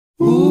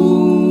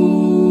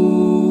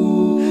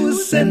Ooh,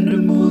 send a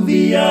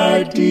movie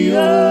idea.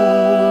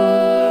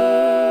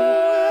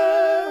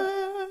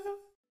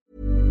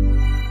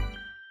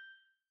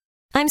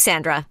 I'm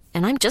Sandra,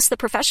 and I'm just the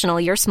professional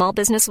your small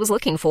business was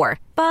looking for.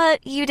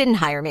 But you didn't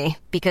hire me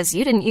because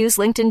you didn't use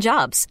LinkedIn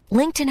Jobs.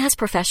 LinkedIn has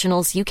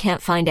professionals you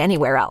can't find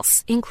anywhere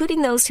else,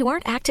 including those who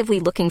aren't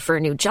actively looking for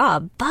a new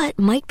job, but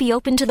might be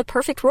open to the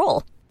perfect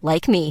role,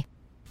 like me.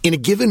 In a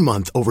given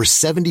month, over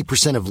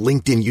 70% of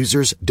LinkedIn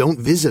users don't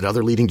visit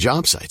other leading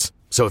job sites.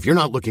 So if you're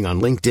not looking on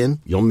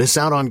LinkedIn, you'll miss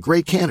out on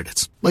great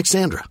candidates like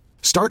Sandra.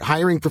 Start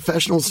hiring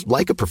professionals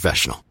like a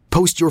professional.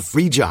 Post your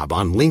free job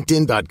on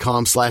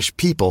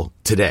linkedin.com/people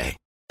today.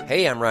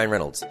 Hey, I'm Ryan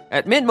Reynolds.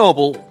 At Mint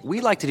Mobile,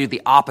 we like to do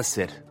the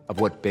opposite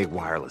of what Big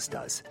Wireless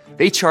does.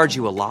 They charge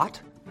you a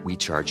lot, we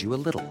charge you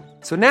a little.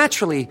 So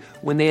naturally,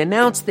 when they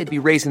announced they'd be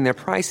raising their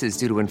prices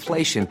due to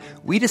inflation,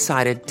 we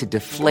decided to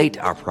deflate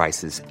our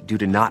prices due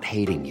to not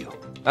hating you.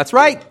 That's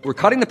right. We're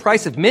cutting the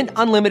price of Mint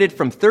Unlimited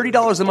from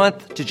 $30 a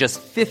month to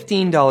just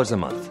 $15 a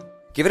month.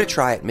 Give it a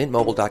try at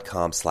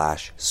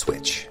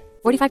mintmobile.com/switch.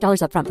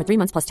 $45 up front for 3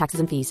 months plus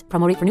taxes and fees.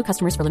 Promo rate for new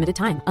customers for limited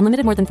time.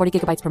 Unlimited more than 40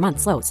 gigabytes per month.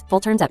 Slows full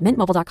terms at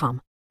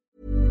mintmobile.com.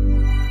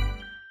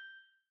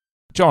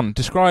 John,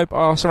 describe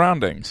our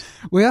surroundings.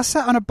 We are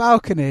sat on a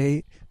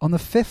balcony on the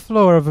 5th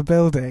floor of a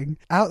building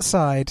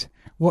outside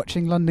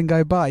watching London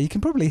go by. You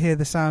can probably hear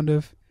the sound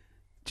of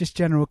just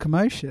general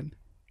commotion.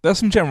 There's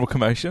some general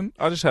commotion.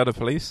 I just heard a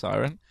police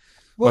siren.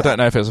 Well, I don't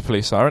know if it was a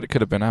police siren. It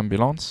could have been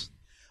ambulance.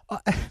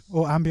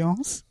 Or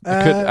ambience.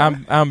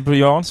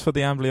 Ambiance for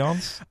the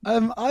ambulance.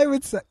 I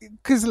would say,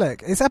 because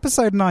look, it's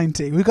episode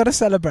 90. We've got to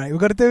celebrate.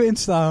 We've got to do it in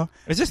style.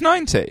 Is this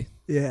 90?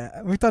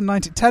 Yeah, we've done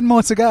 90. 10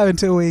 more to go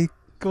until we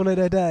call it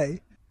a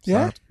day.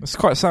 Yeah? Sad. It's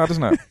quite sad,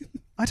 isn't it?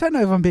 I don't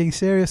know if I'm being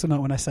serious or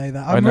not when I say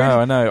that. I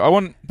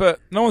know. But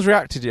no one's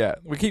reacted yet.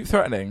 We keep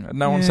threatening and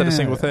no one said a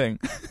single thing.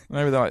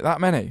 Maybe they're like,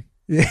 that many?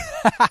 Yeah.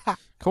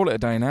 Call it a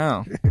day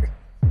now.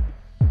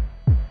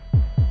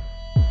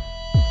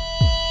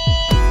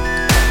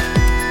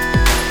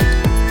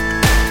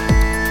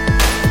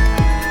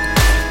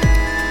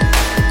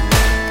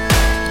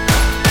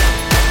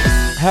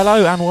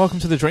 Hello and welcome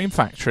to the Dream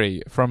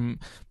Factory, from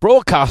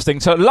broadcasting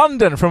to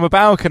London from a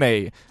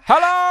balcony.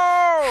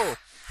 Hello!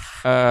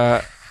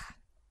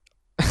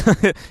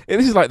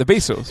 This is like the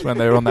Beatles when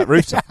they were on that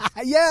rooftop.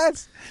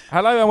 Yes!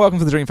 Hello and welcome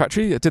to the Dream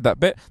Factory. I did that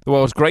bit. The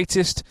world's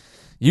greatest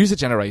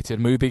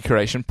user-generated movie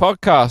creation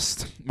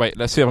podcast. Wait,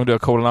 let's see if I can do a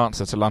call and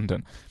answer to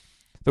London.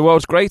 The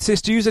world's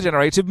greatest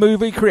user-generated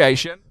movie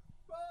creation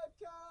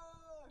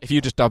If you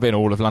just dub in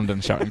all of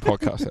London shouting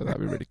podcast, that'd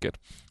be really good.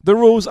 The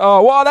rules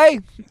are, what are they?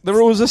 The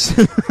rules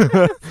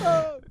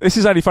are... This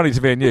is only funny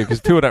to me and you, because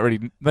people don't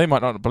really... They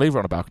might not believe we're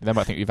on a balcony. They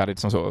might think we've added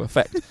some sort of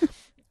effect.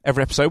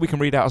 Every episode, we can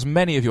read out as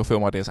many of your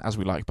film ideas as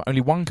we like, but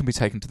only one can be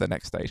taken to the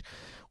next stage,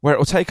 where it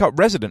will take up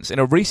residence in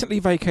a recently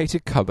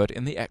vacated cupboard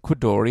in the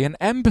Ecuadorian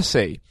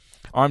embassy.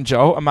 I'm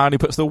Joel, a man who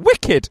puts the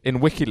wicked in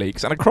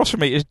WikiLeaks, and across from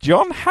me is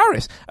John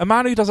Harris, a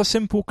man who does a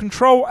simple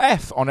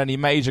Control-F on any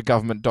major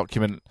government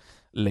document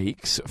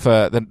leaks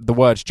for the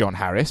words John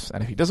Harris,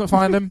 and if he doesn't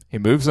find them, he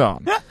moves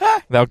on.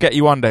 They'll get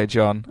you one day,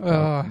 John.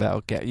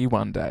 They'll get you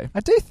one day.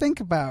 I do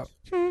think about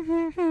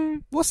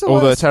what's the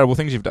all worst... the terrible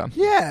things you've done.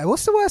 Yeah,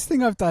 what's the worst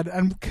thing I've done?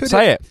 And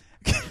Say it.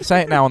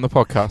 Say it now on the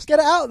podcast. Get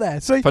it out there.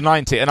 So for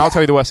 90, and I'll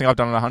tell you the worst thing I've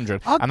done on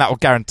 100, and that will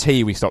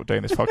guarantee we stop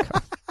doing this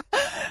podcast.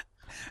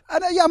 I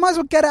might as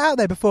well get it out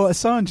there before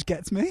Assange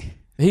gets me.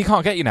 He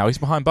can't get you now. He's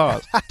behind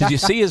bars. Did you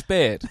see his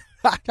beard?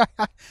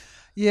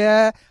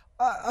 Yeah.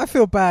 I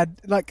feel bad.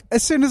 Like,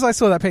 as soon as I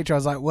saw that picture, I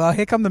was like, well,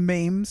 here come the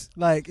memes.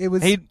 Like, it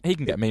was... He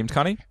can get memed,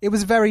 can't he? It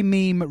was very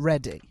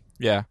meme-ready.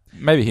 Yeah.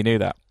 Maybe he knew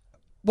that.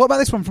 What about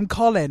this one from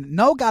Colin?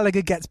 Noel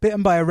Gallagher gets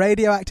bitten by a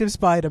radioactive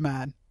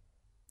Spider-Man.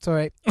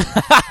 Sorry.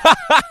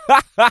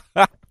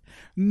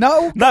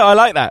 No, I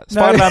like that.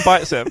 Spider-Man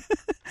bites him.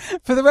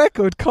 For the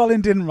record, Colin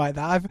didn't write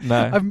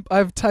that.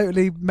 I've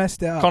totally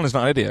messed it up. Colin's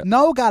not an idiot.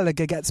 Noel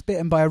Gallagher gets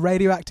bitten by a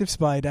radioactive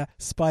spider,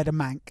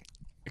 Spider-Mank.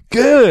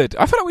 Good.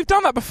 I feel like we've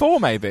done that before,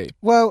 maybe.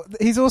 Well,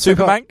 he's also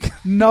Supermank?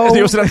 No.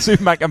 He also done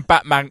Supermank and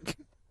Batmank.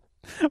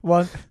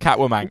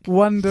 Catwomank.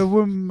 Wonder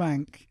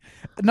Womank.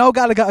 Noel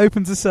Gallagher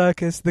opens a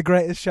circus, The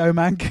Greatest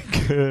Showman.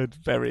 Good.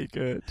 Very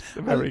good.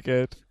 Very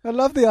good. I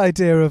love the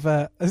idea of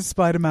a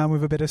Spider-Man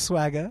with a bit of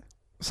swagger.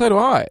 So do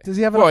I. Does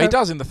he have? Well, he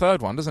does in the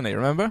third one, doesn't he?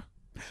 Remember?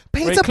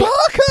 Peter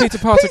Parker. Peter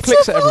Parker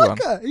clicks at everyone.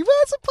 He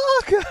wears a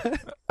Parker.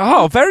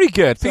 Oh, very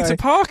good. Sorry. Peter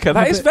Parker.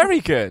 That is very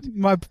good.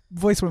 My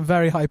voice went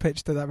very high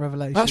pitched to that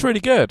revelation. That's really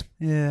good.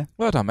 Yeah.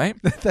 Well done, mate.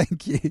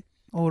 Thank you.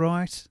 All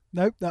right.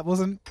 Nope, that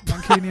wasn't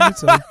Mancunian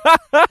at all.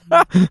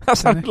 That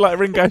sounded like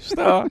Ringo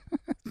Starr.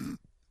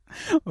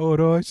 All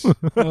right.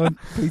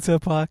 Peter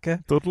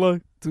Parker.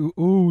 Dudley.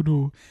 Oh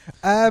no.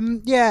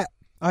 Yeah.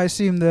 I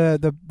assume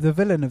the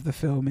villain of the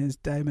film is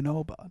Damon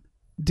Albarn.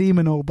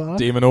 Demon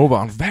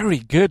Albarn. Very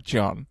good,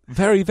 John.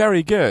 Very,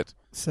 very good.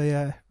 So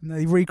yeah,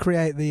 they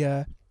recreate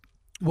the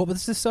what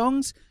was the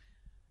songs?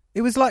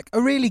 It was like a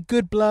really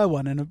good Blur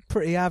one and a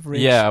pretty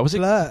average was it?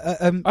 Blur.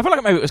 I feel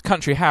like maybe it was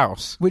Country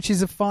House, which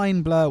is a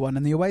fine Blur one,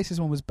 and the Oasis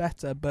one was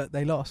better, but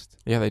they lost.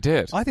 Yeah, they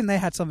did. I think they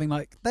had something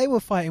like they were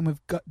fighting with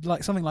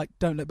like something like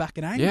 "Don't Look Back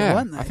in Anger,"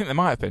 weren't they? I think they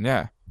might have been.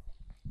 Yeah.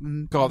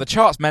 God, the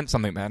charts meant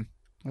something then.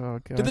 Oh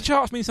god. Did the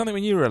charts mean something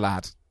when you were a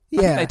lad?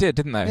 I Yeah, think they did,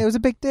 didn't they? It was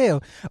a big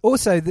deal.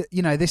 Also,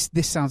 this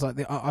sounds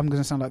like I'm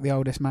going to sound like the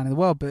oldest man in the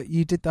world, but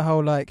you did the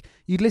whole like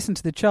you'd listen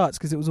to the charts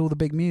because it was all the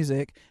big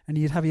music, and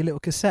you'd have your little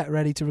cassette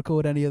ready to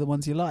record any of the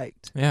ones you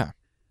liked. Yeah.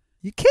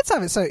 You kids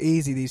have it so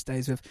easy these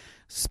days with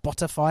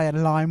Spotify and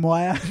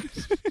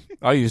LimeWire.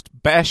 I used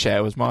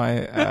BearShare was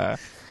my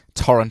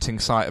torrenting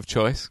site of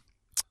choice.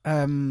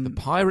 The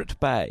Pirate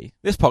Bay.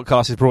 This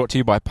podcast is brought to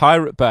you by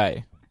Pirate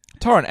Bay.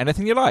 Torrent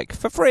anything you like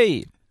for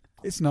free.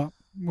 It's not.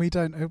 We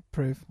don't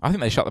approve. I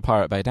think they shut the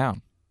Pirate Bay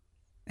down.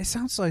 It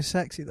sounds so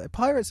sexy though.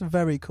 Pirates are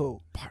very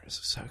cool.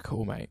 Pirates are so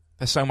cool, mate.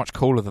 They're so much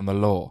cooler than the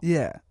law.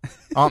 Yeah.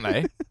 Aren't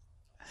they?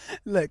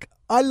 Look,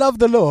 I love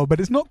the law,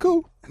 but it's not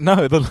cool.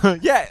 No,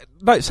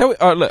 so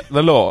look,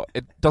 the law,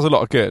 it does a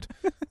lot of good,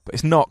 but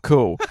it's not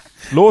cool.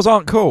 Laws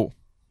aren't cool.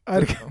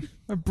 I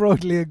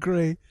broadly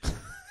agree.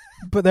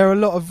 But there are a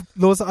lot of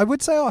laws that I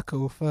would say are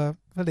cool for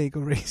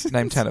legal reasons.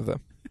 Name 10 of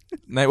them.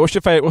 Nate, what's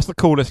your favourite? What's the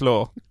coolest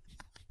law?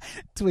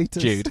 Tweet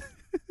us. Jude.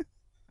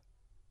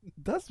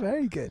 That's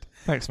very good.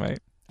 Thanks, mate.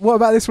 What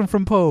about this one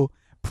from Paul?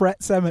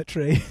 Pret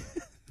Cemetery.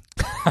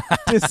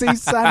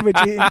 Deceased sandwich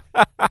eating.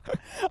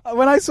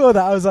 When I saw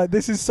that, I was like,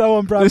 this is so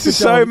on brand. This is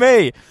so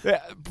me.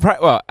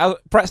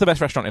 Pret's the best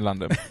restaurant in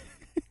London.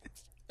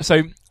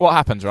 So what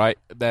happens, right?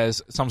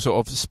 There's some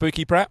sort of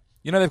spooky Pret.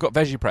 You know they've got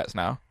veggie Prets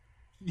now?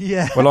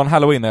 Yeah. Well, on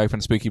Halloween they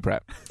opened spooky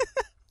Pret.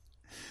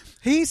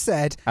 He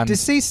said,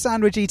 deceased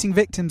sandwich eating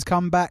victims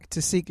come back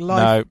to seek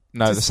life.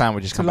 No, the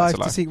sandwiches come back to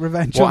life. To seek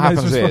revenge What on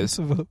those happens is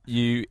responsible.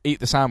 you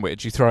eat the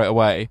sandwich, you throw it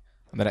away,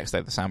 and the next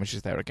day the sandwich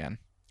is there again.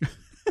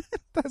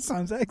 That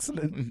sounds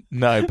excellent.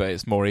 No, but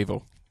it's more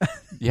evil.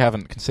 You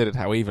haven't considered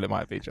how evil it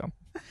might be, John.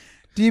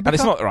 And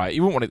it's not right.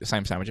 You wouldn't want to eat the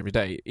same sandwich every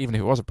day, even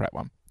if it was a Pret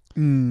one.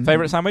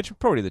 Favourite sandwich?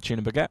 Probably the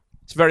tuna baguette.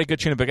 It's a very good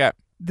tuna baguette.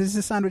 Does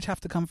the sandwich have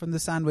to come from the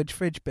sandwich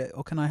fridge bit,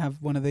 or can I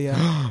have one of the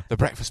the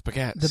breakfast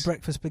baguettes? The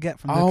breakfast baguette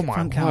from the front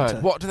my counter.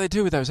 Word. What do they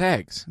do with those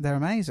eggs? They're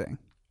amazing.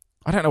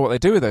 I don't know what they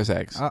do with those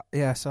eggs.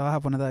 Yeah, so I'll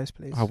have one of those,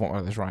 please. I want one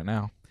of those right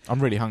now. I'm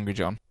really hungry,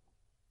 John.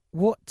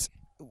 What?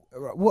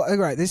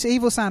 Right, this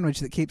evil sandwich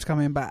that keeps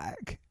coming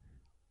back,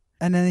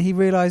 and then he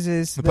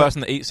realises the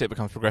person that eats it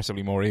becomes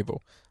progressively more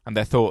evil, and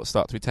their thoughts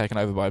start to be taken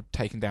over by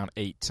taking down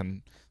Eat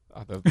and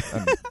other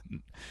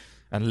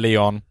and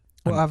Leon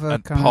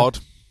and Pod.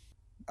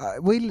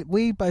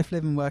 We both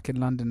live and work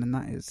in London, and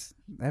that is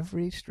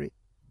every street.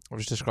 I've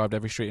just described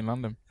every street in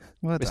London.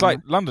 Well it's like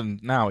London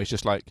now is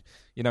just like,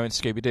 you know, in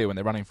Scooby-Doo when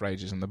they're running for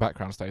ages and the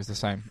background stays the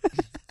same.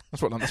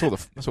 That's what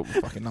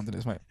fucking London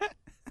is, mate.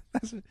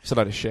 It's a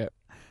load of shit.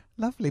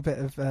 Lovely bit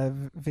of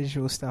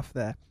visual stuff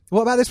there.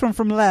 What about this one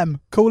from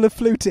Lem? Call of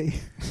Fluty.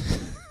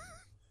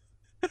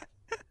 Do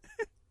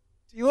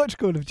you watch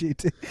Call of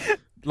Duty?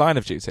 Line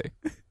of Duty.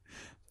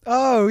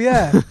 Oh,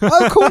 yeah.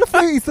 Oh, Call of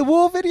Duty's the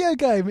war video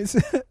game.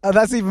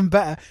 That's even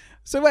better.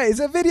 So wait, it's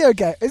a video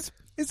game. Is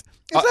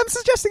Lem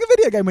suggesting a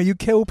video game where you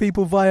kill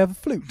people via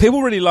flute?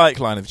 People really like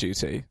Line of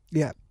Duty.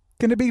 Yeah.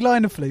 Can it be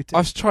Line of Fluty?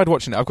 I've tried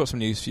watching it. I've got some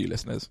news for you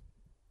listeners.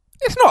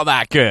 It's not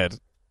that good.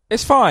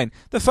 It's fine.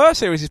 The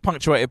first series is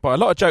punctuated by a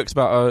lot of jokes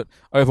about an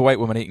overweight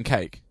woman eating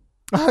cake.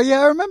 Oh,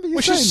 yeah, I remember you saying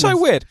Which is so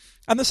weird.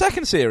 And the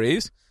second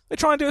series, they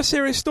try and do a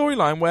serious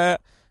storyline where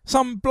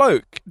some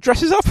bloke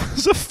dresses up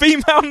as a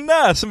female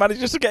nurse and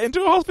manages to get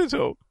into a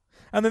hospital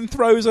and then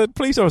throws a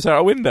police officer out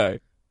a window.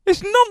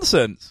 It's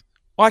nonsense.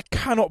 I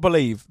cannot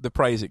believe the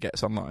praise it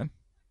gets online.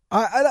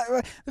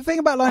 The thing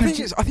about Line of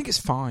Duty... I think it's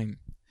fine.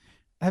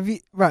 Have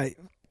you... Right.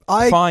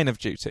 Fine of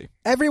Duty.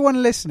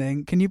 Everyone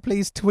listening, can you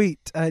please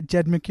tweet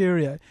Jed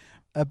Mercurio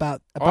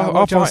about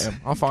I'll fight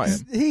him. I'll fight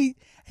him.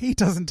 He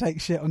doesn't take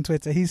shit on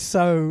Twitter. He's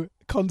so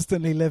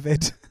constantly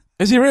livid.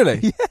 Is he really?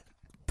 Yeah.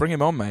 Bring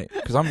him on, mate,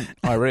 because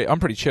I'm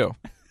pretty chill.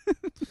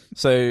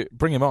 So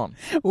bring him on.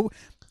 Well,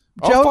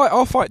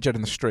 I'll fight Jed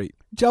in the street.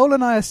 Joel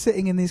and I are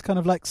sitting in these kind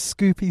of like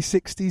scoopy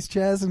 60s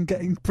chairs and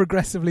getting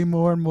progressively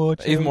more and more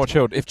chilled. Even more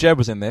chilled. If Jed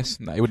was in this,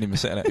 no, he wouldn't even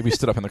sit in it. He'd be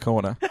stood up in the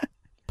corner,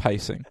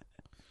 pacing.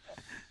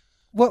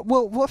 What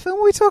film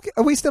are we talking?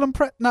 Are we still on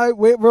No,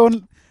 we're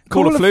on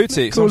Call of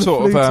Fluty. Some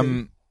sort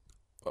Fluty.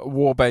 of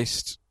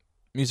war-based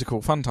musical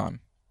fun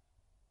time.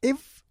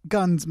 If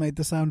guns made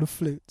the sound of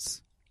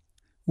flutes,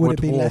 would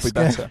it be war less be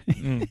better?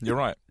 You're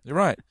right. You're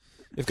right.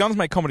 If guns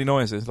made comedy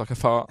noises like a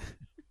fart,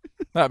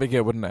 that'd be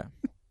good, wouldn't it?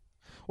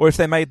 Or if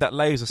they made that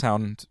laser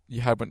sound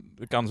you had when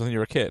the guns when you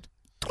were a kid.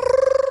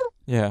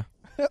 Yeah.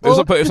 It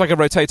was like a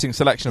rotating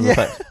selection of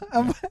effects.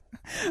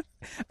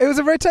 It was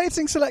a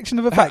rotating selection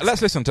of effects.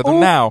 Let's listen to them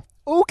now.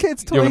 All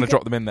kids' toy. You're going to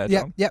drop them in there,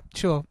 John. Yep,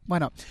 sure. Why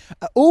not?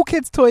 All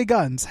kids' toy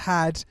guns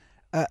had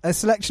a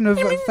selection of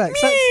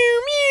effects.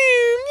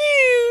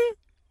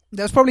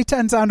 There was probably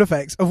 10 sound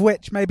effects, of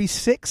which maybe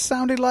 6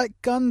 sounded like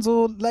guns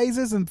or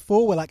lasers, and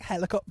 4 were like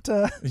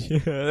helicopter. Yeah,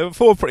 there were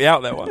 4 pretty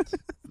out there ones.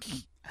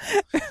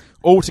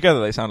 All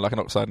together, they sound like an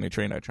Oxide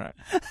Neutrino track.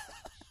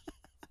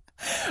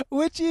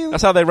 Would you?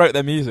 That's how they wrote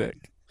their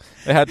music.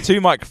 They had three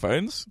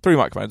microphones,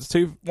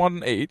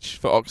 one each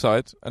for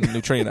Oxide and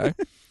Neutrino, and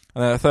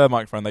then a third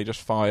microphone they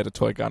just fired a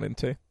toy gun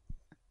into,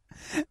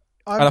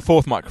 and a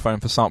fourth microphone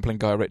for sampling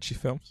Guy Ritchie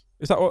films.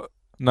 Is that what?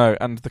 No,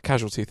 and the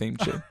Casualty theme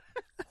tune.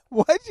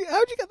 How'd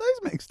you get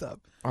those mixed up?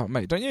 Oh,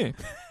 mate, don't you?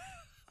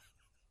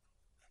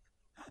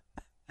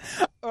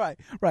 All right.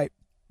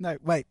 No,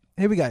 wait.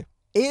 Here we go.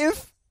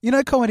 If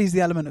comedy's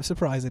the element of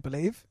surprise, I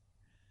believe.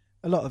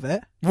 A lot of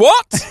it.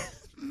 What?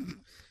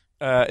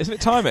 Isn't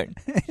it timing?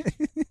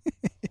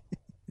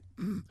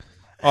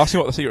 Ask me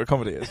what the secret of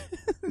comedy is.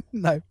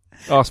 No.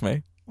 Ask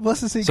me. What's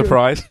the secret?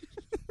 Surprise.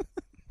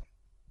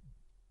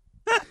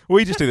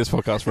 We just do this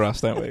podcast for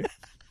us, don't we?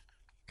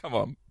 Come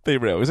on, be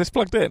real. Is this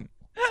plugged in?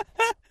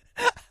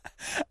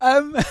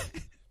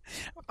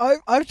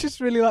 I just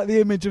really like the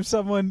image of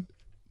someone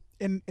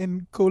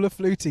in Call of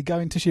Fluty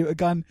going to shoot a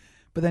gun,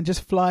 but then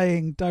just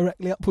flying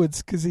directly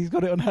upwards because he's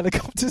got it on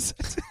helicopters.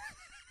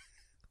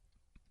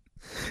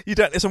 You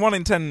don't. It's a 1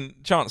 in 10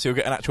 chance you'll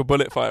get an actual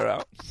bullet fire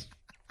out.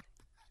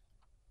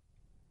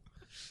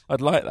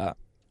 I'd like that.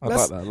 I'd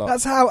like that a lot.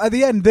 That's how, at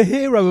the end, the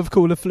hero of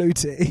Call of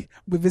Fluty,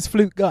 with his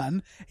flute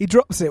gun, he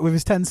drops it with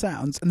his 10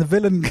 sounds, and the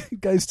villain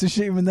goes to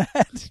shoot him in the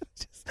head.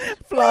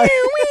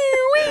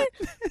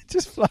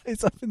 Just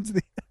flies up into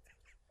the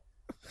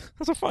air.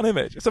 That's a fun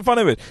image. It's a fun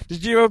image.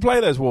 Did you ever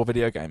play those war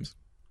video games?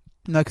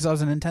 No, because I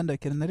was a Nintendo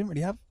kid, and they didn't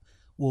really have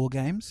war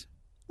games.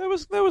 There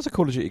was a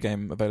Call of Duty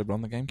game available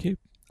on the GameCube.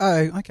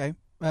 Oh, okay.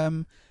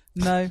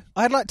 No,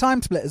 I had like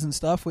Time Splitters and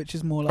stuff, which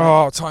is more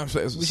like Time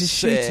Splitters, which is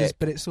sick. shooters,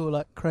 but it's all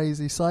like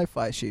crazy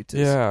sci-fi shooters.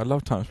 Yeah, I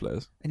love Time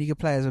Splitters. And you could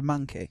play as a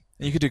monkey.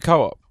 And you could do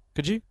co-op.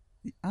 Could you?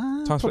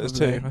 Time Splitters 2.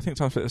 Probably. I think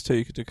Time Splitters 2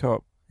 you could do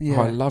co-op. Yeah.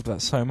 Oh, I loved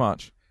that so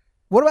much.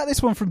 What about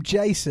this one from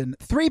Jason?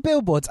 3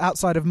 billboards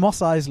outside of Mos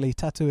Eisley,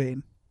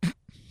 Tatooine.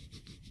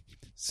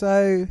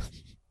 So,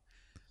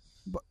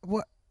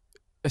 what?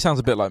 It sounds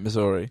a bit like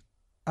Missouri.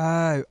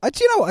 Oh,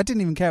 do you know what? I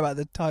didn't even care about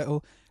the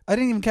title. I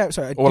didn't even care.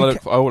 Sorry, All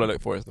I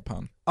look for is the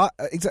pun.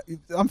 Exactly.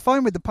 I'm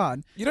fine with the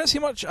pun. You don't see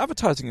much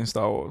advertising in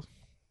Star Wars.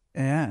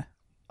 Yeah.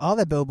 Are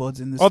there billboards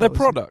in this? Are there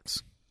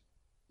products?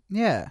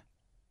 Yeah.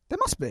 There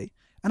must be.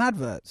 And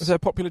adverts. Is there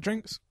popular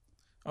drinks?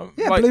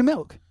 Yeah, Blue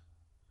Milk.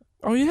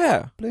 Oh,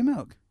 yeah. Blue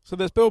Milk. So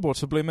there's billboards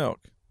for Blue Milk?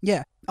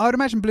 Yeah. I would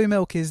imagine Blue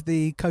Milk is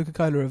the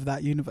Coca-Cola of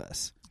that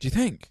universe. Do you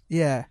think?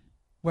 Yeah.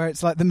 Where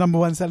it's like the number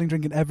one selling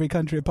drink in every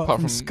country apart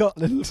from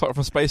Scotland. Apart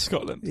from Space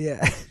Scotland.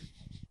 Yeah.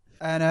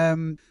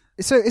 And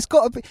so it's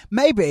got to be...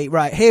 Maybe,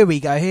 right, here we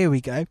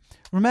go.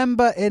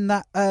 Remember in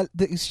that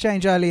the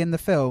exchange early in the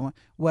film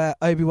where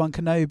Obi-Wan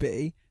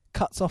Kenobi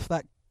cuts off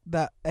that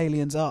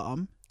alien's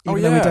arm,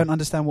 even though we don't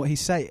understand what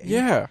he's saying?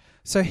 Yeah.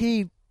 So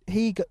he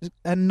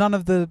and none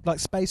of the like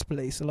space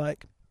police are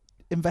like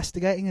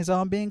investigating his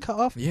arm being cut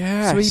off.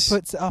 Yes. So he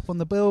puts it up on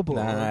the billboard.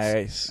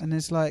 Nice. And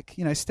it's like,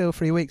 still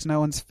 3 weeks,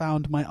 no one's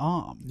found my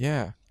arm.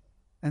 Yeah.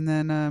 And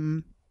then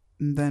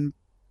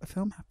a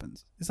film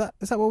happens. Is that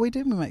what we do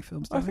when we make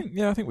films? I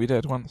think we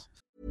did once.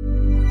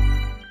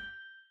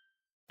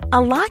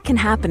 A lot can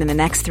happen in the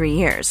next 3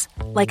 years.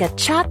 Like a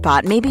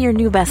chatbot may be your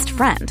new best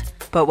friend.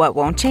 But what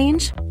won't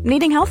change?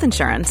 Needing health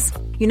insurance.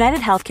 United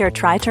Healthcare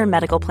Tri-Term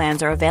Medical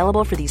Plans are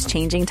available for these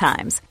changing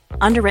times.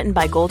 Underwritten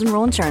by Golden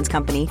Rule Insurance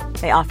Company,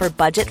 they offer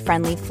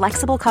budget-friendly,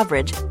 flexible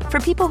coverage for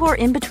people who are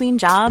in between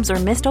jobs or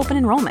missed open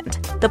enrollment.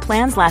 The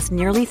plans last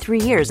nearly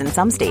 3 years in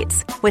some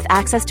states, with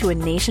access to a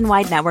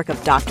nationwide network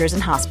of doctors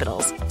and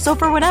hospitals. So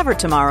for whatever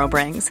tomorrow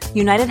brings,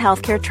 United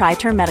Healthcare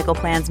Tri-Term Medical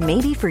Plans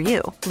may be for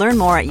you. Learn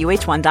more at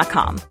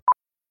uh1.com.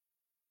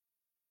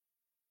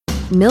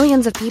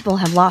 Millions of people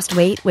have lost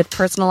weight with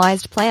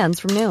personalized plans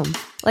from Noom.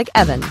 Like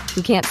Evan,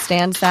 who can't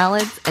stand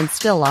salads and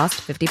still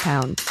lost 50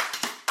 pounds.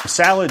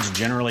 Salads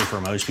generally for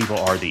most people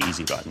are the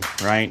easy button,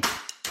 right?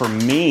 For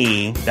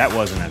me, that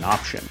wasn't an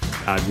option.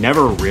 I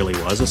never really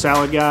was a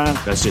salad guy.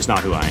 That's just not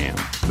who I am.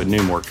 But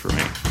Noom worked for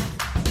me.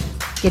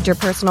 Get your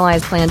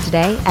personalized plan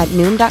today at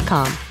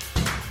Noom.com.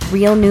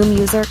 Real Noom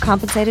user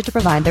compensated to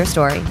provide their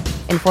story.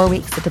 In 4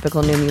 weeks, the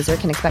typical Noom user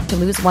can expect to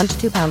lose 1 to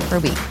 2 pounds per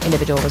week.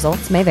 Individual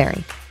results may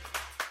vary.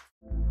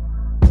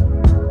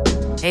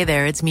 Hey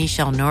there, it's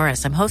Michelle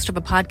Norris. I'm host of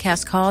a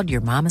podcast called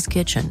Your Mama's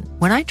Kitchen.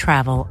 When I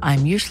travel,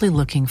 I'm usually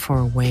looking for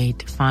a way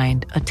to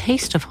find a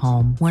taste of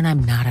home when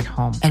I'm not at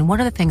home. And one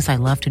of the things I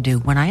love to do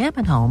when I am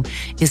at home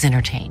is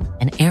entertain.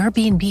 And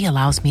Airbnb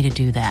allows me to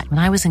do that. When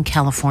I was in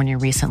California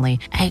recently,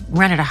 I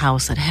rented a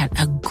house that had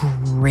a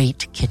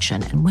great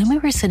kitchen. And when we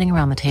were sitting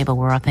around the table,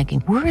 we were all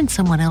thinking, we're in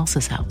someone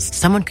else's house.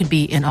 Someone could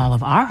be in all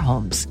of our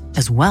homes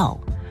as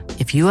well.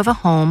 If you have a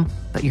home,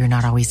 but you're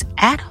not always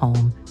at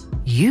home,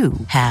 you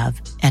have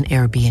an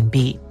Airbnb.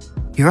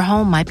 Your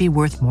home might be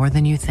worth more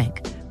than you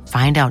think.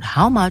 Find out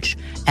how much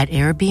at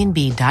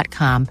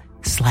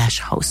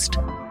airbnb.com/host.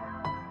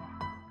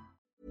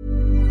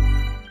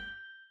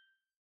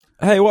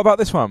 Hey, what about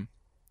this one?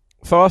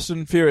 Fast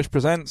and Furious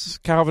presents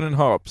Calvin and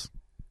Hobbes.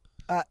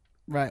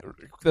 Right.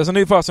 There's a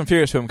new Fast and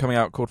Furious film coming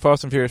out called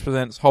Fast and Furious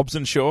Presents Hobbs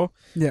and Shaw,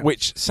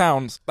 which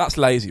sounds... That's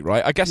lazy,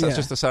 right? I guess that's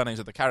just the surnames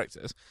of the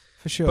characters.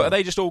 For sure. But are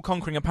they just all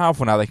conquering and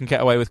powerful now? They can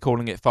get away with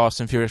calling it Fast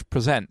and Furious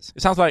Presents.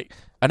 It sounds like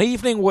an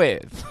evening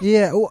with...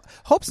 Yeah, well,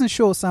 Hobbs and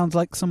Shaw sounds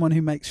like someone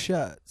who makes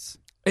shirts.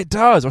 It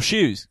does, or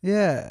shoes.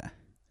 Yeah.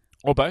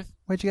 Or both.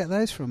 Where'd you get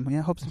those from?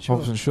 Yeah, Hobbs and Shaw.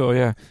 Hobbs and Shaw,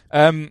 yeah.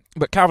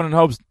 But Calvin and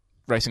Hobbes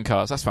racing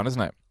cars, that's fun,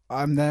 isn't it?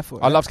 I'm there for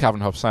it. I loved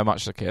Calvin and Hobbes so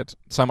much as a kid.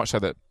 So much so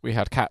that we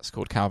had cats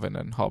called Calvin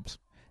and Hobbes.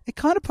 It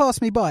kind of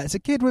passed me by. It's a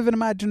kid with an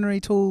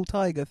imaginary tall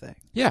tiger thing.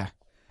 Yeah.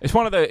 It's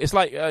one of the... It's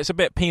like... it's a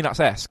bit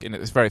Peanuts-esque in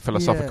it. It's very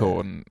philosophical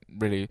and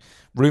really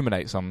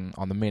ruminates on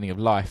the meaning of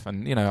life.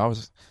 And, you know, I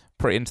was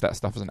pretty into that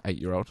stuff as an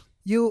 8-year-old.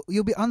 You'll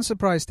be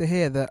unsurprised to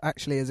hear that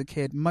actually as a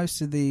kid,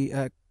 most of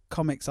the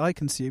comics I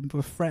consumed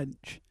were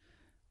French.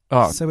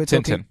 Oh, so we're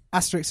Tintin. talking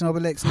Asterix and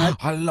Obelix. No,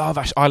 I love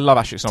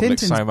Asterix and Obelix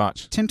so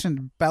much.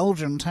 Tintin's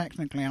Belgian,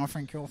 technically. I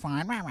think you'll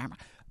find.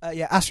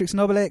 Yeah, Asterix and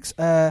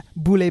Obelix.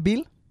 Boulet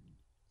Bill.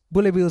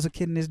 Boulet Bill's a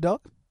kid and his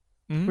dog.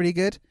 Mm-hmm. Pretty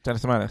good.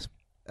 Dennis the Menace.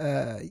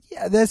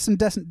 Yeah, there's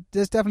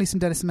definitely some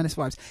Dennis the Menace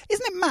vibes.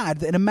 Isn't it mad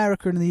that in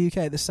America and the UK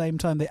at the same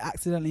time they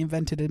accidentally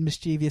invented a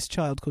mischievous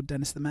child called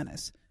Dennis the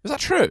Menace? Is that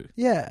true?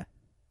 Yeah.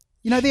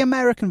 You know the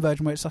American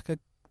version where it's like a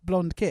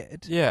blonde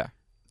kid? Yeah.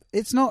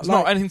 It's not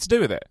anything to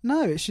do with it.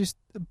 No, it's just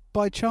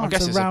by chance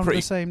around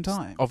the same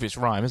time. Obvious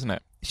rhyme, isn't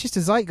it? It's just a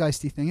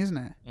zeitgeisty thing, isn't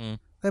it? Mm.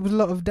 There was a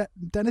lot of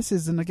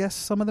Dennises, and I guess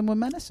some of them were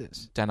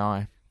menaces.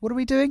 Deny. What are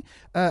we doing?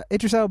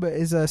 Idris Elba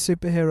is a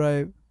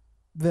superhero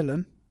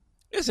villain.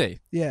 Is he?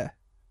 Yeah,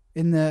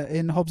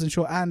 in Hobbs and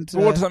Shaw and.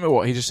 Well, what does that mean?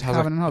 What he just has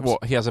Calvin and Hobbes.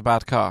 What he has a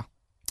bad car?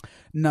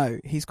 No,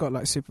 he's got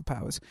like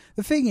superpowers.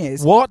 The thing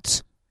is,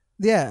 what?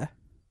 Yeah.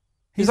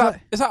 Is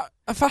that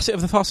a facet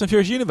of the Fast and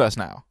Furious universe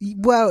now?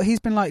 Well, he's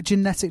been like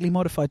genetically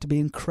modified to be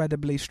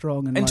incredibly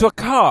strong and into a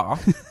car.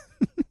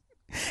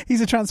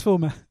 He's a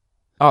transformer.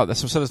 Oh,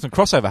 so there's some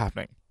crossover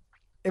happening.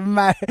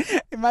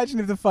 Imagine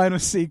if the final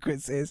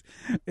sequence is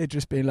it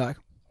just being like,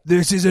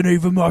 "This isn't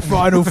even my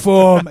final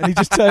form," and he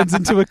just turns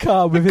into a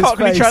car with his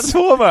Cockney face.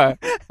 Transformer.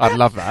 I'd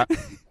love that.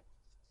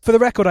 For the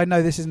record, I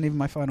know this isn't even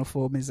my final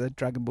form. Is a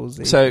Dragon Ball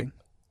Z. So,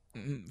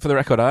 thing. For the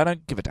record, I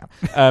don't give a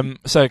damn.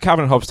 So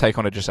Calvin and Hobbes take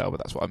on Idris Elba.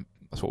 That's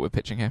what we're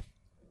pitching here.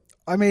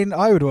 I mean,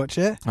 I would watch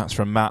it. That's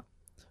from Matt.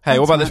 Hey,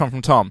 what about this one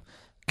from Tom?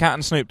 Cat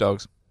and Snoop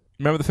Dogs.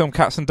 Remember the film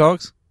Cats and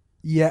Dogs?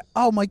 Yeah.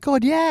 Oh my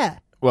God, yeah.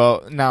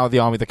 Well, now the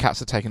army of the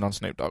cats are taking on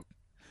Snoop Dogg.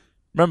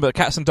 Remember the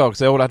Cats and Dogs?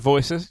 They all had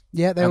voices.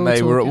 Yeah, they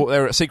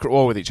were at secret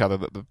war with each other.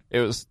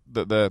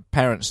 That the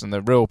parents and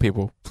the real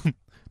people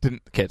the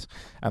kids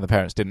and the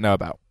parents didn't know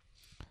about.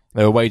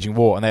 They were waging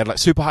war, and they had like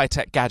super high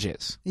tech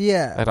gadgets.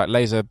 Yeah, they had like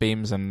laser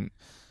beams and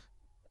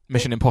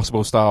Mission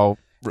Impossible style.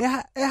 It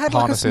had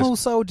harnesses. Like a Small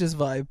Soldiers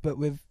vibe, but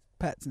with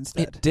pets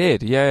instead. It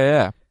did,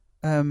 yeah.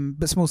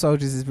 But Small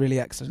Soldiers is really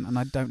excellent, and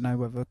I don't know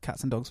whether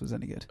Cats and Dogs was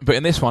any good. But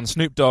in this one,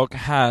 Snoop Dogg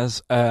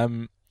has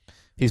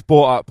he's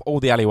bought up all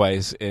the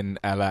alleyways in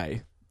LA,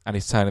 and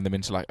he's turning them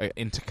into like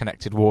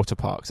interconnected water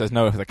parks. There's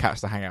nowhere for the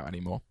cats to hang out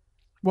anymore.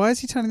 Why is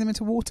he turning them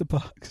into water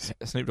parks?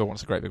 Snoop Dogg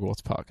wants a great big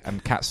water park,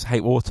 and cats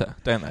hate water,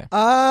 don't they?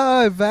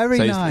 Oh, very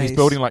nice. He's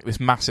building like this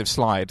massive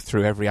slide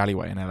through every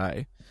alleyway in LA,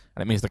 and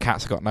it means the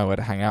cats have got nowhere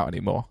to hang out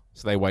anymore,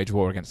 so they wage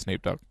war against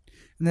Snoop Dogg.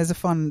 And there's a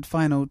fun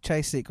final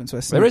chase sequence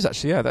where there is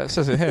actually, yeah, that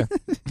says it here.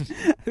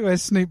 Where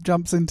Snoop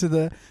jumps into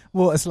the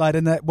water slide,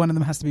 and one of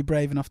them has to be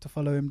brave enough to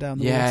follow him down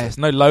the water. Yes,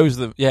 maybe loads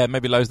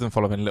of them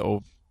follow him in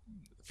little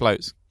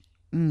floats.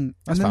 And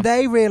then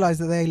they realise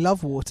that they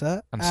love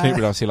water. And Snoop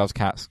realises he loves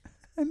cats.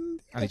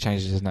 And he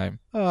changes his name.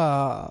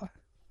 I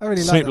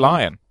really Snoop like that.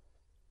 Lion.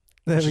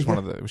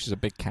 Which is a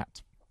big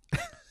cat.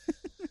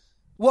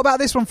 What about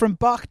this one from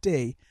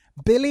Bhakti?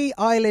 Billie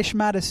Eilish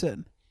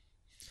Madison.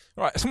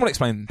 Right, someone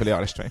explain Billie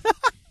Eilish to me.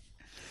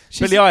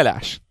 Billie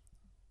Eilish.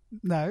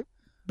 No,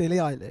 Billie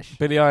Eilish.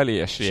 Billie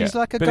Eilish, yeah. She's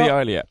like a Billie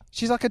Eilish.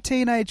 She's like a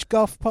teenage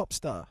goth pop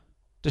star.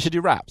 Does she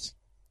do raps?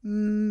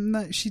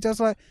 No, she does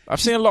like...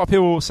 I've seen a lot of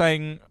people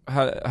saying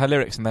her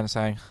lyrics and then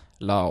saying,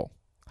 lol,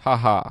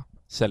 haha,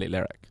 silly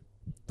lyric.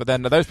 But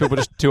then those people are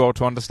just too old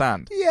to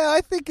understand. Yeah,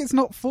 I think it's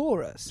not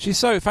for us. She's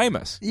so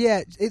famous.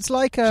 Yeah, it's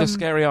like... She has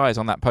scary eyes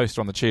on that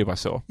poster on the tube I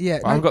saw. Yeah.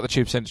 I haven't got the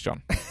tube since,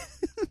 John.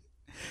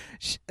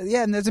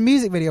 Yeah, and there's a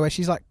music video where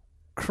she's like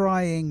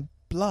crying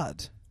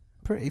blood.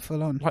 Pretty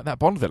full on. Like that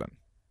Bond villain.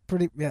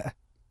 Pretty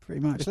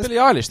much. Is Billie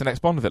Eilish the next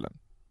Bond villain?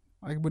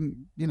 I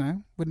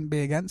wouldn't be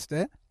against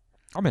it.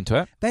 I'm into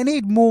it. They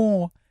need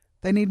more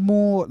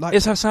like...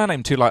 Is her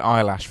surname too like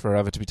Eyelash for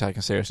her to be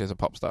taken seriously as a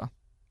pop star?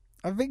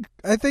 I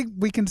think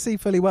we can see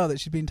fully well that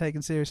she's been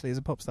taken seriously as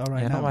a pop star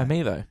right now. Not by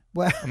me though.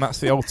 Well, and that's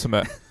the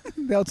ultimate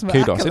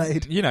kudos.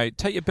 Accolade.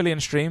 Take your billion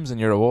streams and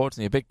your awards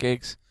and your big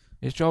gigs.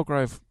 Is Joel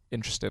Grove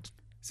interested?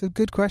 It's a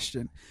good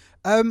question.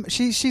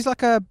 She's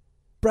like a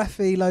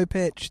breathy, low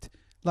pitched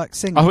like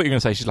singer. I thought you were going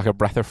to say she's like a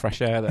breath of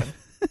fresh air. Then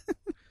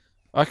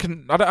I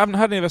haven't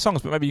heard any of her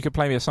songs, but maybe you could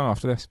play me a song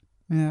after this.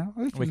 Yeah,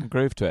 we can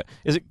groove to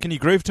it. Can you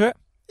groove to it?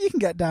 You can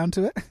get down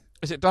to it.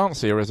 Is it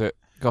dancey or is it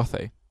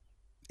gothy?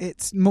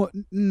 It's more.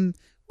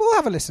 We'll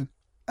have a listen.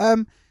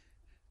 And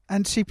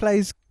And she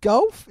plays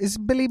golf? Is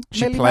Billy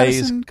She plays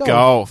Madison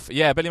golf.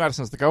 Yeah, Billy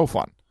Madison's the golf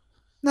one.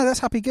 No, that's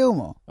Happy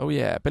Gilmore. Oh,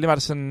 yeah. Billy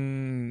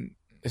Madison...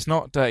 It's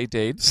not Dirty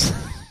Deeds. Do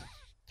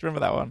you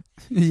remember that one?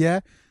 Yeah.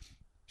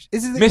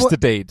 Is it Mr.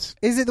 Deeds.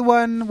 Is it the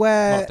one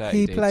where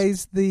he Deeds.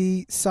 plays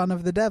the son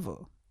of the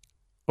devil?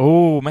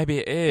 Oh, maybe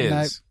it is.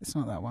 No, it's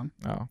not that one.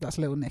 Oh. That's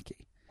Little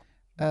Nicky.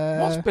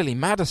 What's Billy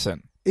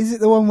Madison? Is it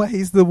the one where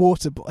he's the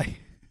water boy?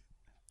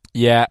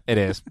 Yeah, it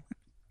is.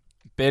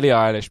 Billie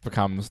Eilish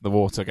becomes the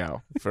water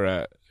girl for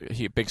a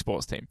big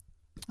sports team.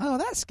 Oh,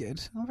 that's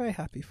good. I'm very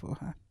happy for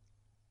her.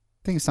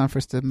 I think it's time for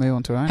us to move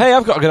on to our own. Hey,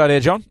 I've got a good idea,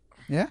 John.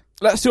 Yeah?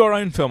 Let's do our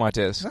own film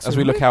ideas That's as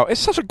we look out.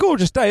 It's such a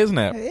gorgeous day, isn't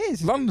it? It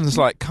is. London's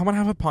like, come and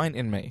have a pint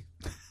in me.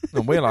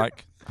 And we're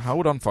like,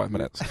 hold on 5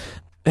 minutes.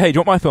 Hey, do you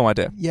want my film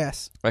idea?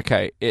 Yes.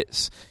 Okay,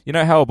 it's, you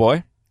know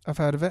Hellboy? I've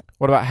heard of it.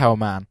 What about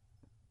Hellman?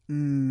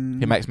 Mm.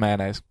 He makes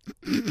mayonnaise.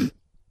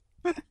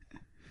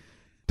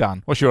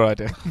 Done. What's your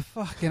idea?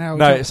 Fucking hell.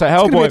 No, so It's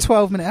going to be a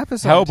Hellboy... 12-minute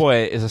episode.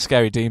 Hellboy is a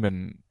scary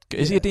demon.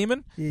 Is he a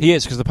demon? Yeah. He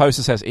is, because the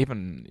poster says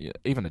even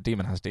a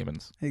demon has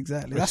demons.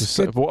 Exactly. Which That's is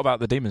good. what about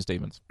the demons'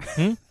 demons?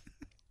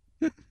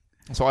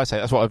 That's what I say.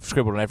 That's what I've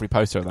scribbled on every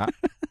poster of that.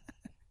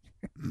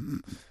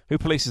 Who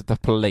polices the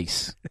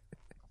police?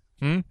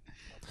 Anyway.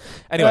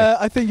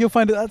 I think you'll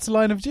find that's a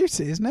line of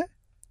duty, isn't it?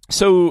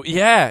 So,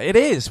 yeah, it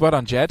is. Well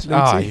done, Jed.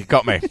 You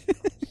got me.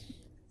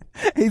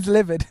 He's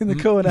livid in the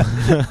corner.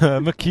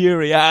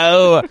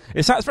 Mercurio.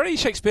 It sounds very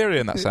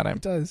Shakespearean, that surname.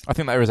 It does. I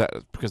think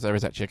because there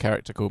is actually a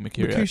character called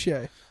Mercurio.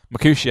 Mercutio.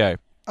 Mercutio.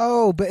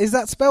 Oh, but is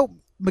that spelt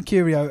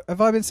Mercurio?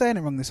 Have I been saying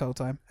it wrong this whole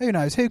time? Who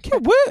knows? Who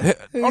cares?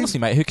 Honestly,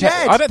 mate, who cares?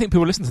 Jed! I don't think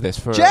people listen to this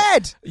for...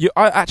 Jed!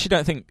 I actually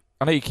don't think...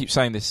 I know you keep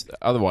saying this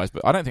otherwise,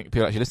 but I don't think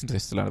people actually listen to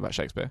this to learn about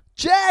Shakespeare.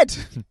 Jed!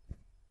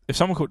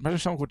 Imagine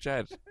someone called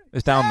Jed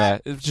is down there.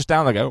 It's just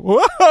down there going,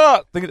 whoa!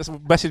 I think it's a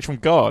message from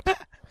God.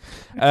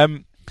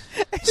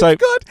 So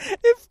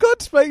if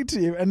God spoke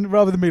to you, and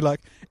rather than be like,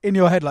 in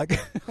your head, like,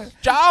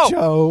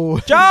 Joe!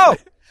 Joe!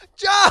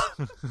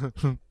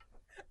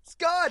 It's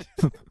God!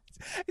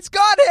 It's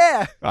God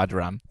here! I'd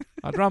run,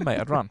 mate,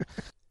 I'd run.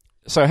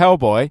 So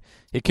Hellboy,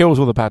 he kills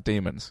all the bad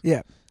demons.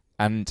 Yeah.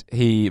 And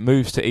he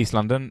moves to East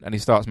London and he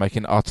starts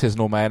making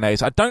artisanal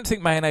mayonnaise. I don't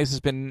think mayonnaise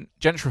has been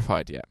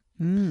gentrified yet.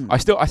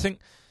 I think...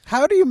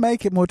 How do you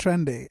make it more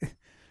trendy?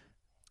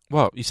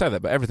 Well, you say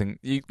that, but everything...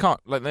 You can't...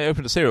 Like, they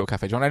opened a cereal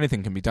cafe, John.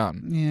 Anything can be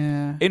done.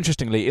 Yeah.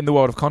 Interestingly, in the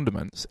world of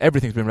condiments,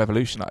 everything's been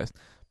revolutionised.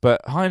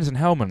 But Heinz and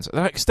Hellmann's,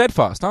 they're like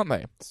steadfast, aren't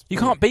they? You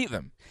can't beat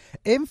them.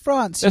 In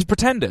France... There's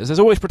pretenders. There's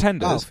always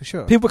pretenders. Oh, for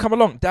sure. People come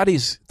along.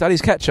 Daddy's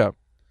ketchup.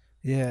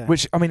 Yeah.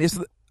 Which, I mean,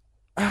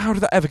 how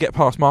did that ever get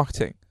past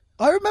marketing?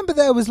 I remember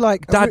there was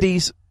like...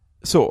 Daddy's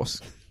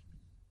sauce.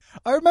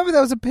 I remember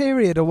there was a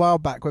period a while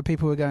back where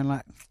people were going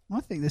like, I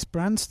think this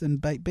Branston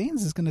baked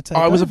beans is going to take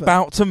over. I was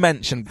about to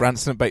mention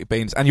Branston baked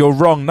beans, and you're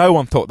wrong. No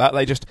one thought that.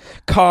 They just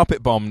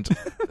carpet bombed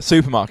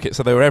supermarkets,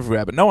 so they were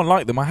everywhere. But no one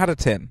liked them. I had a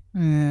tin.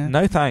 Yeah.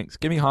 No thanks.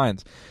 Give me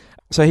Heinz.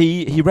 So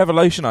he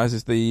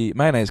revolutionises the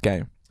mayonnaise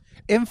game.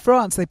 In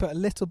France, they put a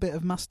little bit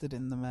of mustard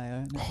in the mayo,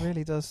 and it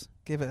really does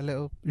give it a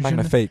little...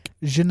 Magnifique.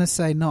 Je ne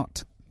sais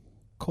not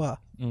quoi.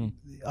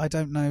 I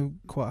don't know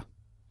quoi.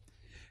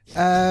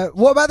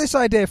 What about this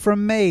idea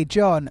from me,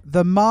 John?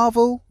 The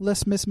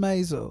Marvelous Miss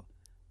Maisel.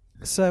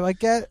 So I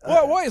get...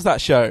 What is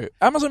that show?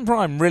 Amazon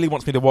Prime really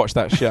wants me to watch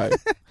that show.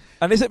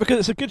 And is it because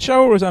it's a good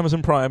show, or is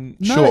Amazon Prime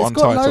short on No, it's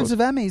got titles? loads of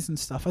Emmys and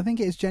stuff. I think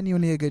it is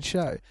genuinely a good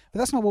show. But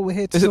that's not what we're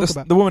here to talk Is it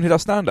about. the woman who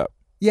does stand-up?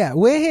 Yeah,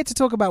 we're here to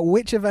talk about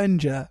which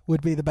Avenger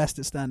would be the best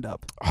at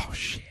stand-up. Oh,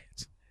 shit.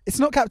 It's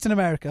not Captain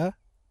America.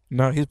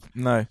 No.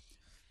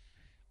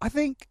 I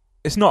think...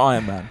 It's not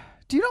Iron Man.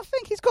 Do you not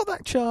think he's got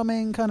that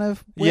charming kind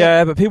of...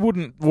 Yeah, but people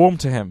wouldn't warm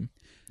to him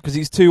because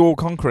he's too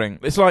all-conquering.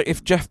 It's like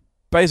if Jeff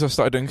Bezos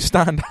started doing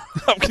stand-up.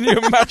 Can you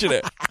imagine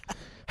it?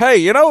 Hey,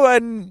 you know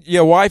when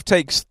your wife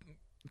takes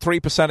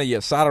 3% of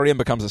your salary and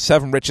becomes the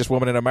 7th richest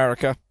woman in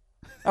America?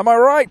 Am I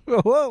right?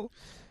 Whoa.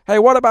 Hey,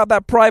 what about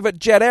that private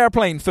jet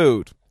airplane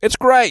food? It's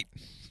great.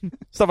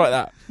 Stuff like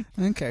that.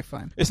 Okay,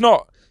 fine. It's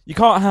not... You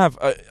can't have...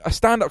 A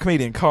stand-up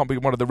comedian can't be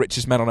one of the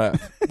richest men on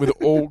earth with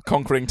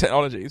all-conquering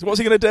technologies. What's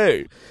he going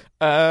to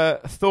do?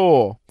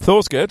 Thor.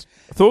 Thor's good.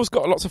 Thor's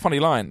got lots of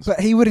funny lines. But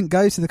he wouldn't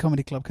go to the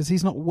comedy club because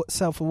he's not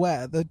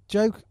self-aware. The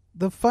joke...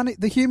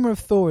 The humour of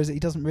Thor is that he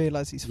doesn't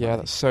realise he's funny. Yeah,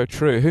 that's so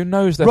true. Who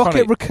knows they're Rocket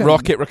funny? Raccoon.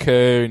 Rocket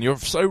Raccoon. You're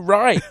so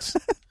right.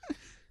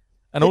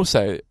 And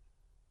also,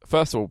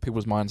 first of all,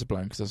 people's minds are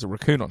blown because there's a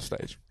raccoon on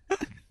stage.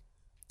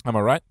 Am I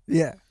right?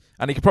 Yeah.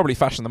 And he could probably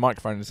fashion the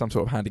microphone into some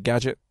sort of handy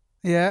gadget.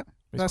 Yeah,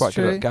 He's that's quite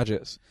true. good at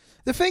gadgets.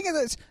 The thing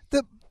is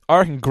that... I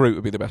reckon Groot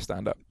would be the best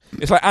stand-up.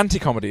 It's like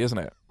anti-comedy, isn't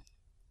it?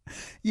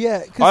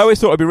 Yeah. I always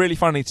thought it'd be really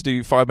funny to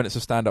do 5 minutes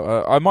of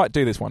stand-up. I might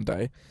do this one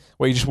day,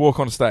 where you just walk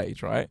on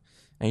stage, right?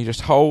 And you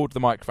just hold the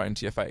microphone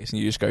to your face and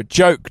you just go,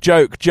 joke,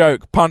 joke,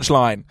 joke,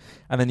 punchline.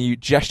 And then you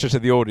gesture to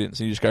the audience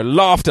and you just go,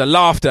 laughter,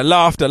 laughter,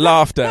 laughter,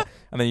 laughter.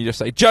 And then you just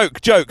say, joke,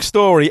 joke,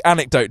 story,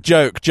 anecdote,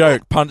 joke,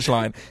 joke,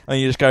 punchline. And then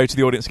you just go to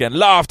the audience again,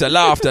 laughter,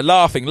 laughter,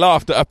 laughing,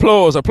 laughter,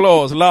 applause,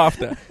 applause,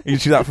 laughter. You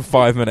just do that for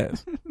 5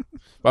 minutes.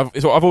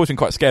 I've always been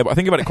quite scared, but I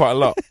think about it quite a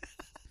lot.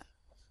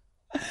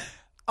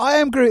 I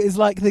Am Groot is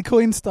like the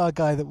Coinstar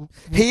guy that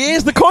He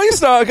is the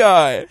Coinstar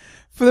guy.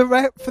 For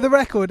the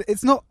record,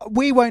 it's not.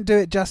 We won't do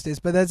it justice,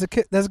 but there's a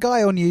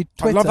guy on Twitter.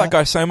 I love that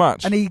guy so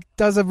much, and he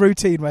does a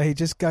routine where he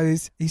just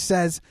goes. He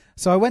says,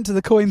 "So I went to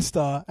the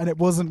Coinstar and it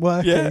wasn't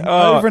working."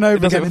 Over and over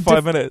he does again. it for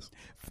 5 minutes.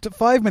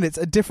 5 minutes,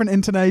 a different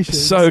intonation.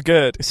 So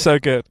good. It's so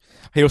good.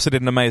 He also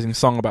did an amazing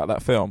song about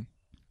that film.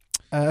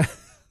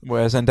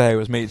 Where Zendaya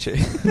was Michi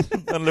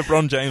and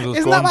LeBron James was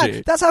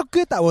Gwangi. That's how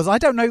good that was. I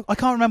don't know. I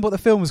can't remember what the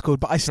film was called,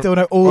 but I still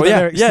know all the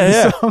lyrics to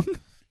the song.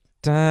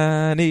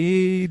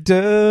 Danny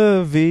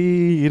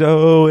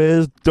DeVito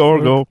is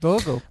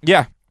Dorgle.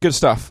 Yeah, good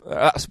stuff.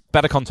 That's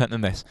better content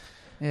than this.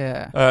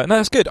 Yeah. No,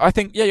 that's good. I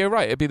think, you're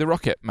right. It'd be the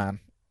Rocket Man.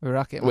 The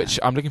Rocket Man.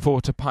 Which I'm looking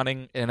forward to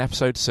punning in an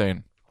episode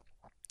soon.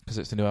 Because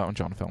it's the new Elton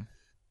John film.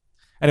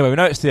 Anyway, we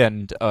know it's the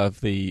end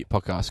of the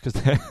podcast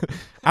because they're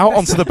out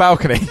onto the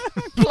balcony.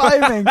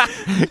 Climbing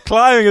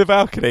the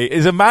balcony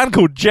is a man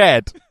called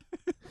Jed.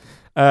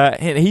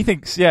 He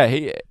thinks,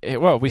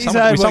 we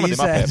summoned him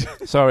up here.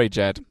 Sorry,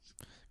 Jed.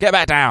 Get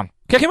back down.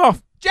 Kick him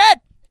off. Jed!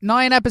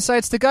 9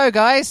 episodes to go,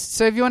 guys.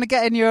 So if you want to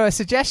get in your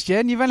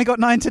suggestion, you've only got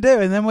 9 to do,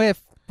 and then we're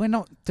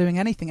not doing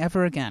anything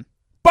ever again.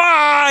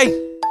 Bye!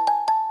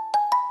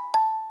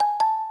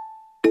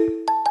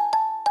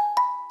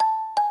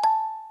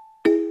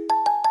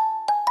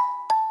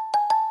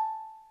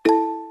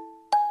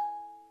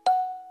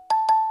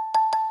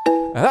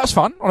 That was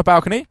fun on a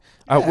balcony.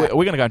 We're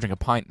going to go and drink a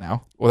pint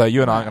now. Although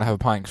you and I are going to have a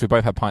pint because we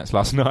both had pints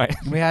last night.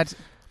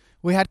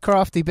 We had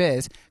crafty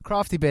beers.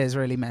 Crafty beers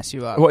really mess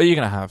you up. What are you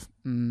going to have?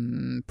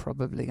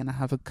 Probably going to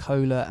have a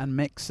cola and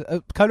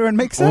mixer. Cola and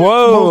mixer?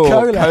 Whoa! More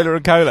cola. Cola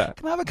and cola.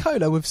 Can I have a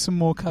cola with some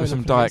more cola? With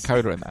some please? Diet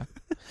Cola in there.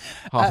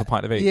 Half a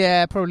pint of each.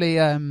 Yeah, probably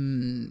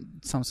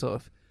some sort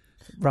of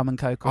rum and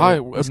coke. I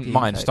wouldn't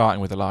mind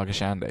starting with a lager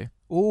shandy.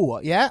 Oh,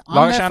 yeah.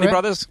 Lager Shandy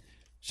Brothers?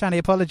 Shandy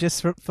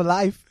Apologists for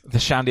life. The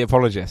Shandy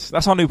Apologists.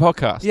 That's our new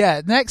podcast.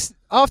 Yeah,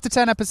 after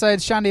 10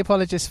 episodes, Shandy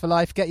Apologists for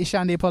life. Get your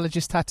Shandy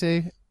Apologist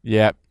tattoo.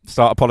 Yeah,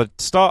 start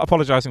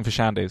apologising for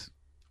shandies.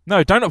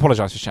 No, don't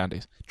apologise for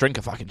shandies. Drink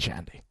a fucking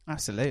shandy.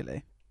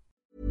 Absolutely.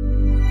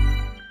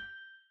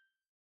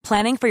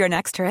 Planning for your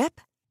next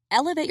trip?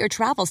 Elevate your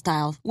travel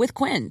style with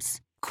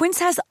Quince. Quince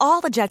has all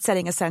the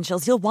jet-setting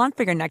essentials you'll want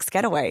for your next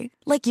getaway,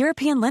 like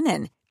European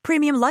linen,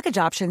 premium luggage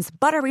options,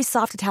 buttery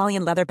soft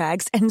Italian leather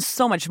bags, and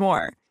so much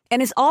more.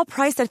 And is all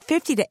priced at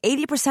 50 to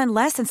 80%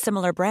 less than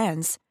similar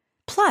brands.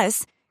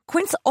 Plus,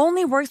 Quince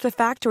only works with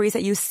factories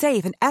that use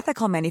safe and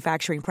ethical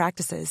manufacturing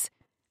practices.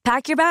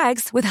 Pack your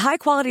bags with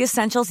high-quality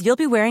essentials you'll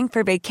be wearing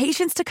for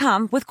vacations to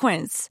come with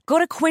Quince. Go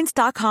to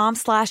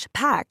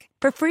quince.com/pack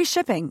for free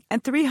shipping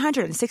and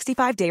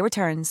 365-day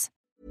returns.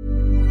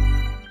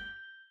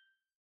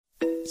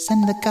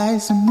 Send the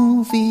guys a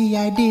movie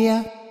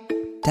idea.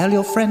 Tell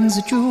your friends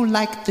that you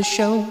like the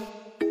show.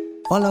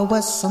 Follow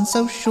us on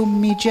social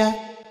media.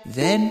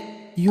 Then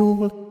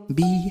you'll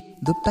be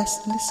the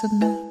best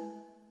listener.